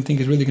and he doesn't think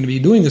he's really going to be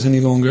doing this any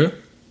longer,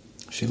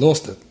 she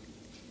lost it.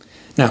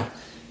 Now,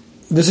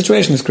 the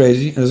situation is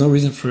crazy, and there's no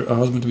reason for a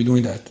husband to be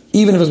doing that.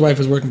 Even if his wife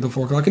is working till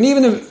 4 o'clock, and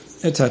even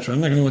if, etc.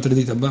 I'm not going to go into the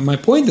detail, but my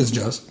point is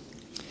just,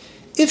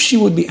 if she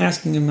would be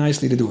asking him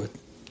nicely to do it,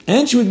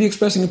 and she would be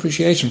expressing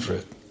appreciation for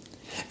it,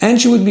 and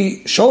she would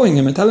be showing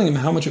him and telling him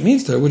how much it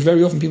means to her, which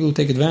very often people who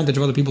take advantage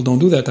of other people don't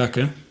do that,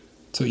 Taka.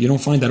 So you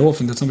don't find that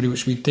often that somebody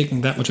should be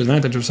taking that much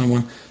advantage of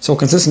someone so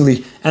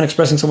consistently and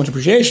expressing so much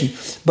appreciation.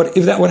 But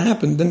if that would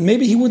happen, then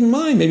maybe he wouldn't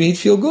mind. Maybe he'd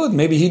feel good.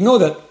 Maybe he'd know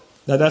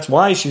that's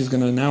why she's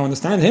going to now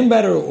understand him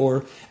better,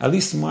 or at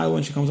least smile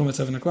when she comes home at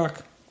 7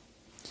 o'clock.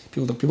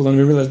 People don't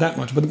even realize that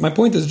much. But my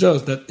point is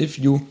just that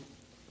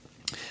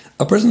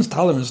a person's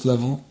tolerance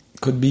level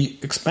could be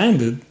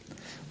expanded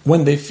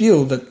when they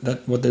feel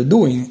that what they're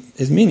doing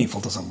is meaningful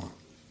to someone.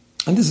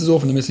 And this is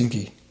often the missing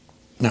key.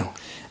 Now,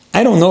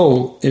 I don't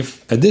know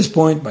if at this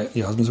point,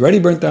 your husband's already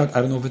burnt out,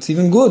 I don't know if it's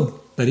even good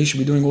that he should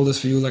be doing all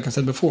this for you, like I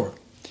said before.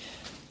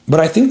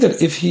 But I think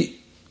that if he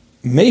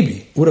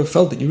maybe would have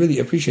felt that you really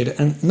appreciate it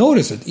and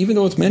notice it, even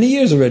though it's many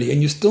years already,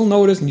 and you still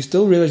notice and you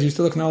still realize, you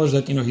still acknowledge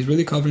that he's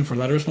really covering for a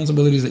lot of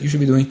responsibilities that you should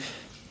be doing,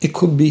 it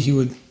could be he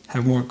would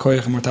have more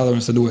koyach and more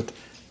tolerance to do it.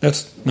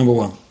 That's number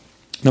one.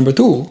 Number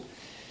two,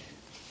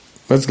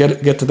 let's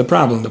get to the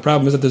problem. The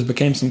problem is that this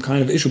became some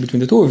kind of issue between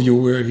the two of you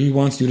where he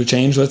wants you to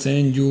change, let's say,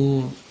 and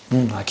you,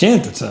 I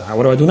can't. It's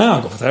what do I do now?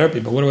 I go for therapy,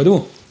 but what do I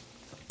do?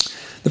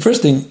 The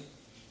first thing,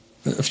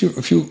 a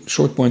few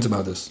short points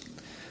about this.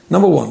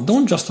 Number one,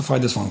 don't justify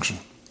dysfunction.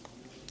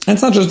 And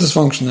it's not just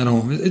dysfunction at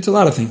home. It's a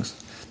lot of things.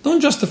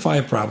 Don't justify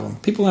a problem.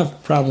 People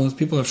have problems.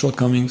 People have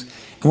shortcomings.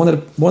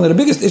 And one of the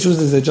biggest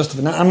issues is they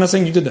justify. Now, I'm not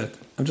saying you did that.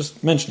 I'm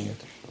just mentioning it.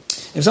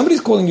 If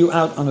somebody's calling you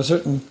out on a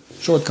certain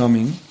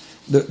shortcoming,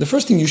 the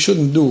first thing you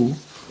shouldn't do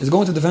is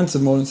go into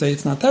defensive mode and say,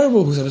 it's not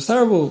terrible. Who said it's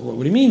terrible? What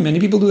do you mean? Many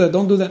people do that.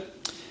 Don't do that.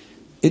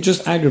 It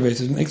just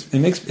aggravates.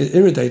 It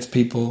irritates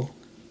people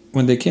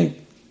when they can't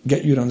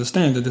get you to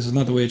understand that this is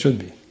not the way it should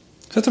be.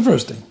 So that's the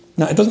first thing.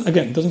 Now, it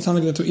doesn't sound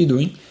like that's what you're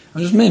doing.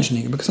 I'm just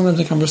mentioning it because sometimes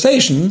in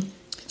conversation,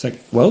 it's like,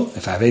 well,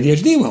 if I have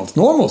ADHD, well, it's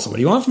normal. So what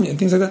do you want from me? And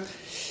things like that.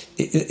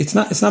 It's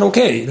not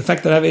okay. The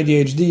fact that I have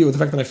ADHD or the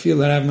fact that I feel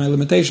that I have my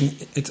limitation,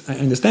 I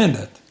understand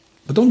that.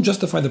 But don't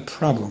justify the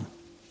problem.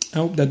 I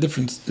hope that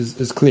difference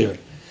is clear.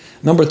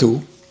 Number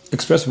two,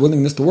 express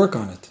willingness to work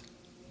on it.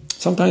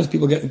 Sometimes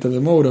people get into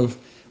the mode of,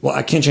 well,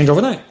 I can't change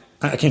overnight.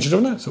 I can't change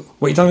overnight. So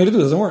what you're telling me to do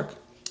doesn't work.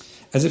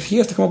 As if he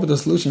has to come up with a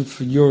solution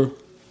for your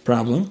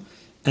problem.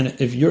 And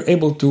if you're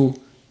able to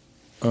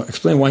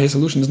explain why his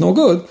solution is no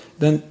good,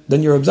 then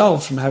you're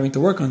absolved from having to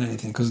work on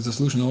anything because the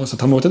solution is, so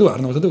tell me what to do. I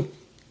don't know what to do.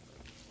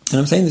 And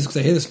I'm saying this because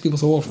I hear this from people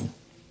so often.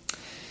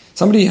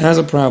 Somebody has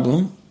a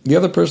problem. The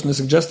other person is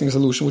suggesting a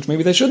solution, which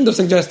maybe they shouldn't have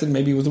suggested.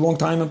 Maybe it was the wrong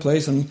time and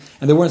place, and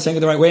they weren't saying it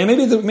the right way. And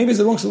maybe it's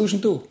the wrong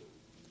solution too.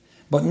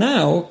 But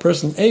now,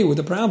 person A with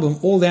the problem,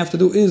 all they have to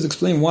do is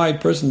explain why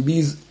person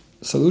B's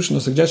solution or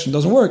suggestion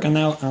doesn't work, and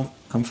now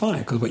I'm fine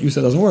because what you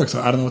said doesn't work,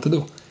 so I don't know what to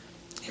do.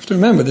 You have to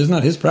remember, this is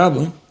not his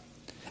problem.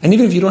 And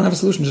even if you don't have a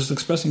solution, just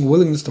expressing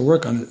willingness to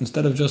work on it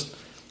instead of just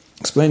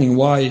explaining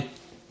why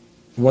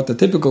what the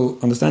typical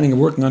understanding of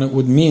working on it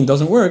would mean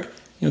doesn't work,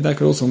 that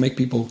could also make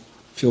people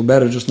feel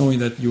better just knowing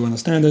that you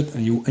understand it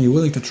and you're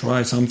willing to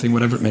try something,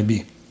 whatever it may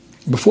be,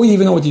 before you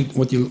even know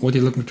what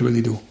you're looking to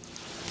really do.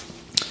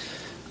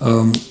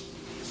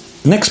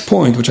 Next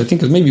point, which I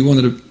think is maybe one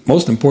of the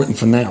most important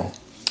for now,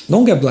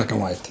 don't get black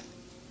and white.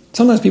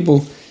 Sometimes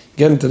people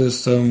get into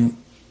this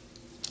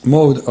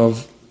mode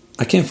of,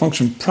 I can't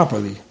function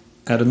properly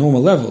at a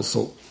normal level,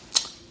 so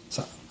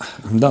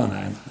I'm done.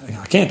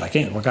 I can't.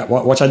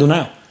 What should I do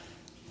now?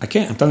 I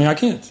can't. I'm telling you, I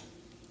can't.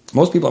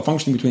 Most people are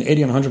functioning between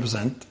 80 and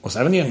 100%, or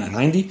 70 and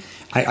 90.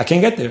 I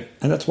can't get there.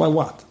 And that's why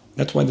what?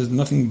 That's why there's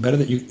nothing better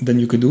than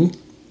you could do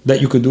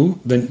than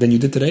you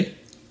did today?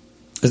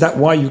 Is that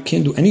why you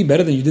can't do any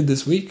better than you did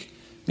this week?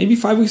 Maybe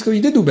 5 weeks ago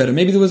you did do better.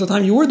 Maybe there was a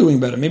time you were doing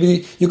better.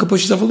 Maybe you could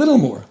push yourself a little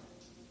more.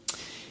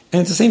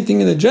 And it's the same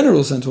thing in a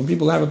general sense. When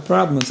people have a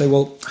problem and say,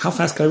 well, how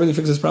fast can I really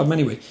fix this problem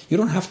anyway? You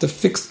don't have to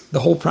fix the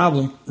whole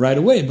problem right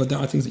away, but there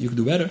are things that you could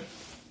do better.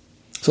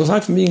 So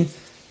aside from being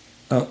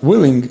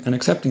willing and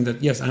accepting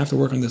that, yes, I have to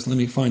work on this, let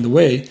me find a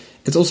way,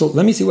 it's also,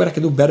 let me see what I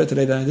can do better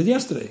today than I did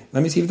yesterday.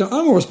 Let me see if there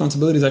are more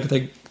responsibilities I can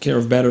take care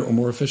of better or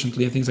more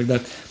efficiently and things like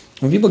that.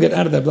 When people get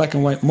out of that black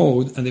and white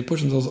mode and they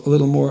push themselves a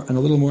little more and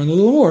a little more and a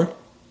little more,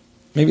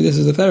 maybe this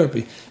is a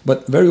therapy.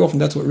 But very often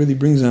that's what really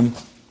brings them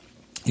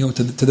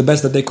to the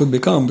best that they could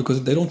become,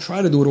 because they don't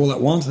try to do it all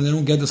at once and they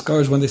don't get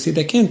discouraged when they see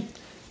they can't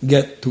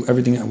get to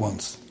everything at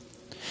once.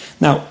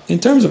 Now, in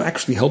terms of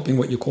actually helping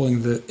what you're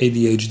calling the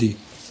ADHD,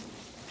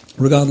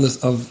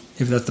 regardless of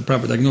if that's the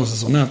proper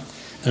diagnosis or not,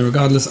 and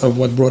regardless of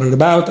what brought it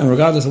about, and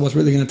regardless of what's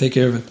really going to take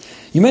care of it.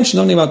 You mentioned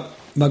only about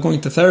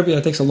going to therapy.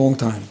 That takes a long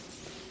time.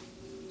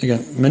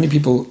 Again, many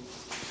people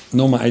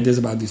know my ideas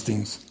about these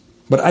things.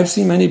 But I've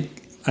seen many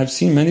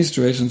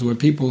situations where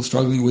people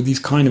struggling with these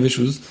kind of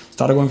issues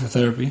started going for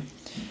therapy.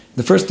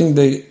 The first thing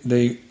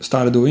they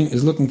started doing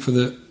is looking for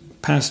the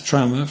past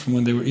trauma from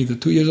when they were either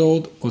 2 years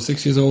old or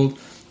 6 years old,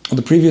 or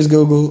the previous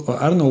Google,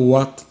 or I don't know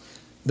what,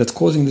 that's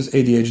causing this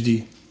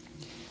ADHD.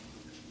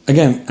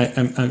 Again,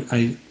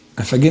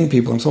 I forgive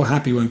people. I'm so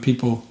happy when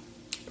people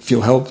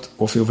feel helped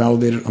or feel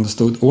validated,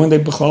 understood, or when they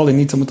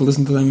need someone to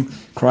listen to them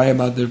cry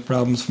about their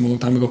problems from a long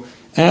time ago.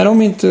 And I don't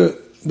mean to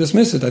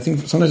dismiss it. I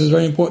think sometimes it's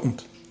very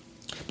important.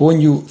 But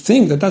when you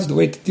think that that's the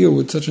way to deal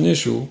with such an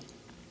issue,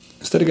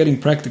 instead of getting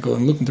practical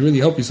and looking to really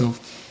help yourself,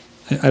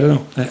 I don't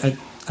know.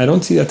 I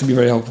don't see that to be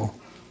very helpful.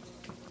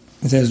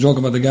 There's a joke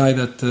about the guy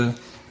that,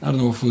 I don't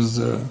know if it was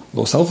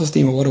low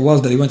self-esteem or what it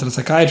was, that he went to the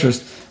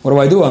psychiatrist.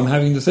 What do? I'm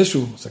having this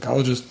issue,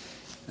 psychologist.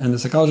 And the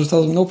psychologist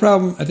tells him, no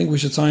problem, I think we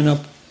should sign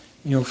up,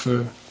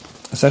 for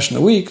a session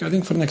a week. I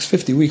think for the next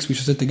 50 weeks we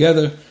should sit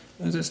together.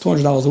 It's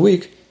 $200 a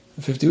week,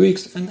 50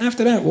 weeks. And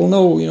after that, we'll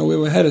know, where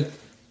we're headed.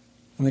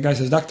 And the guy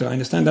says, doctor, I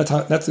understand that's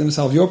going to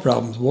solve your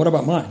problems. But what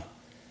about mine?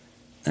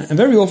 And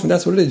very often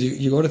that's what it is.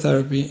 You go to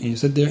therapy and you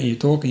sit there and you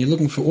talk and you're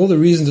looking for all the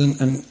reasons.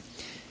 And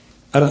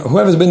I don't know,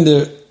 whoever's been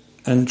there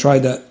and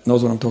tried that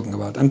knows what I'm talking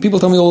about. And people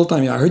tell me all the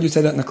time, I heard you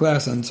say that in the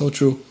class, and so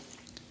true.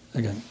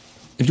 Again,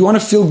 if you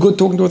want to feel good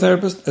talking to a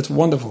therapist, it's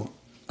wonderful.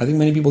 I think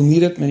many people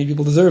need it, many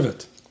people deserve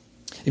it.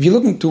 If you're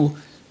looking to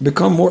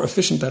become more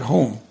efficient at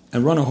home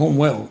and run a home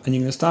well, and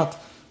you're going to start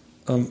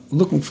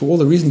looking for all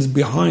the reasons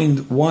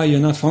behind why you're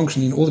not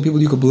functioning, all the people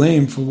you could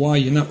blame for why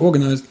you're not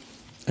organized,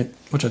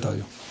 what should I tell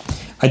you?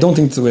 I don't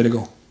think it's the way to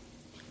go.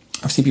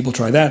 I've seen people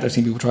try that. I've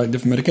seen people try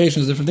different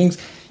medications, different things.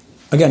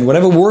 Again,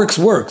 whatever works,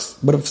 works.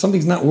 But if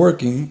something's not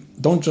working,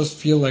 don't just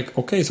feel like,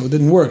 okay, so it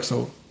didn't work,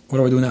 so what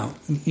do I do now?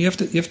 You have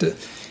to,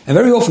 and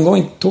very often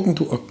talking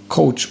to a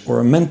coach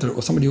or a mentor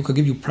or somebody who could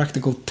give you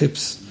practical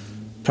tips,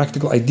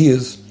 practical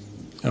ideas,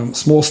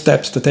 small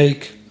steps to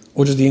take,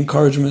 or just the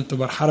encouragement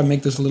about how to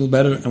make this a little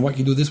better and what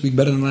you do this week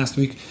better than last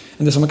week,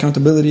 and there's some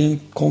accountability,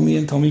 and call me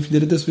and tell me if you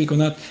did it this week or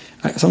not.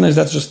 Sometimes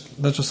that's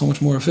just so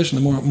much more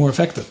efficient and more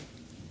effective.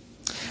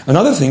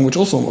 Another thing, which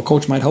also a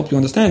coach might help you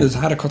understand, is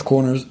how to cut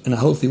corners in a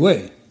healthy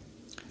way.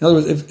 In other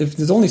words, if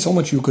there's only so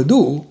much you could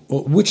do,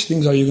 well, which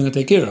things are you going to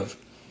take care of?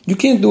 You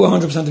can't do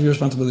 100% of your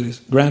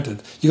responsibilities,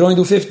 granted. You can only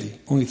do 50,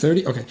 only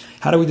 30? Okay,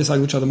 how do we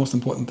decide which are the most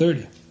important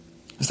 30?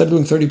 Instead of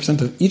doing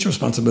 30% of each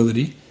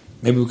responsibility,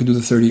 maybe we could do the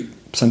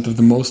 30% of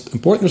the most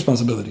important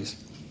responsibilities.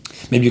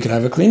 Maybe you could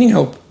have a cleaning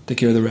help take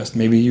care of the rest.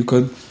 Maybe you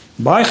could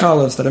buy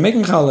challah instead of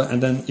making challah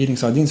and then eating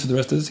sardines for the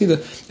rest of the seder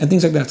and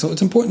things like that. So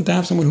it's important to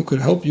have someone who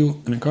could help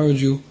you and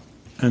encourage you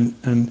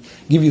and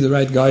give you the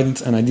right guidance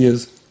and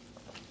ideas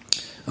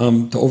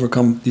to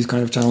overcome these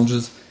kind of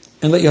challenges,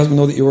 and let your husband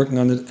know that you're working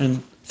on it,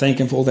 and thank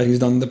him for all that he's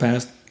done in the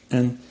past,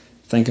 and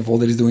thank him for all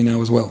that he's doing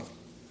now as well.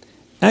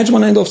 And I just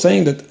want to end off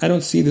saying that I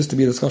don't see this to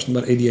be a discussion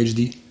about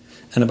ADHD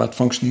and about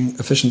functioning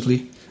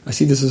efficiently. I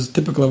see this as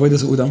typical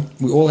avodas udam.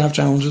 We all have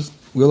challenges.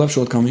 We all have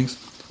shortcomings.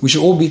 We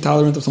should all be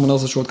tolerant of someone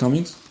else's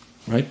shortcomings,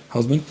 right?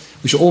 Husband.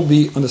 We should all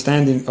be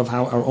understanding of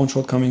how our own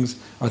shortcomings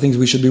are things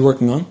we should be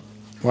working on.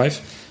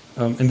 Wife,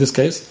 in this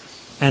case.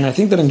 And I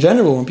think that in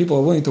general, when people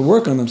are willing to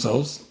work on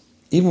themselves,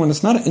 even when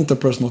it's not an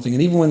interpersonal thing,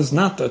 and even when it's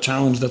not a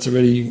challenge that's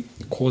already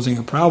causing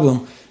a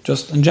problem,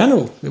 just in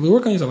general, they will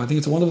work on yourself. I think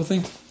it's a wonderful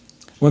thing.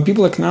 when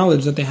people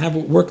acknowledge that they have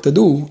work to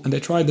do and they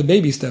try the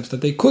baby steps that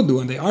they could do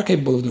and they are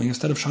capable of doing,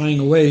 instead of shying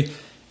away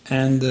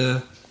and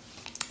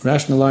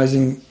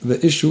rationalizing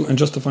the issue and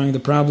justifying the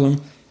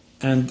problem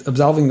and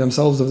absolving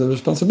themselves of their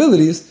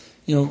responsibilities,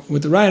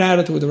 with the right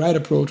attitude, with the right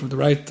approach, with the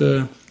right,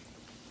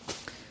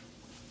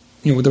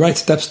 with the right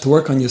steps to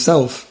work on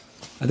yourself,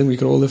 I think we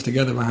could all live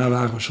together.